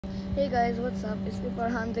Hey guys, what's up? It's me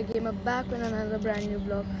Farhan the gamer back with another brand new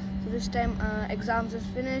vlog. So this time exams is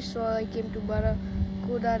finished, so I came to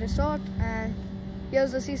Barracuda resort and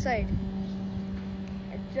here's the seaside.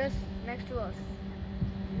 It's just next to us.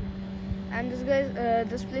 And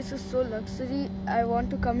this place is so luxury. I want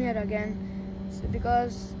to come here again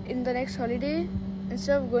because in the next holiday,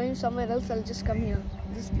 instead of going somewhere else, I'll just come here.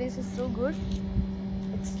 This place is so good.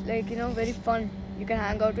 It's like, very fun. You can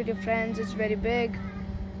hang out with your friends. It's very big.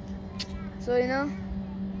 So,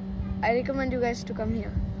 I recommend you guys to come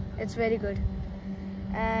here. It's very good.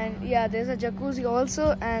 And yeah, there's a jacuzzi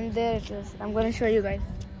also, and there it is. I'm going to show you guys.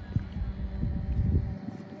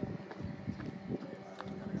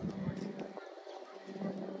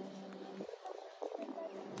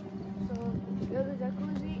 So, here's the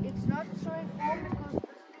jacuzzi. It's not showing on because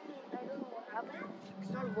this thing, I don't know what happened.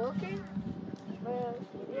 It's not working. But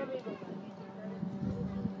here we go.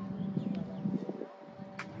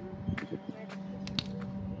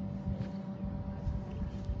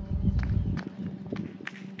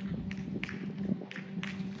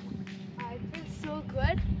 It feels so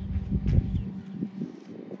good.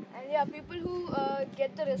 And yeah, people who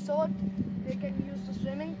get the resort, they can use the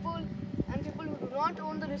swimming pool, and people who do not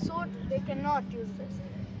own the resort, they cannot use this.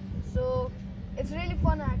 So it's really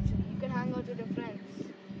fun actually. You can hang out with your friends.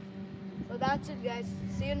 So that's it guys.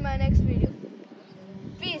 See you in my next video.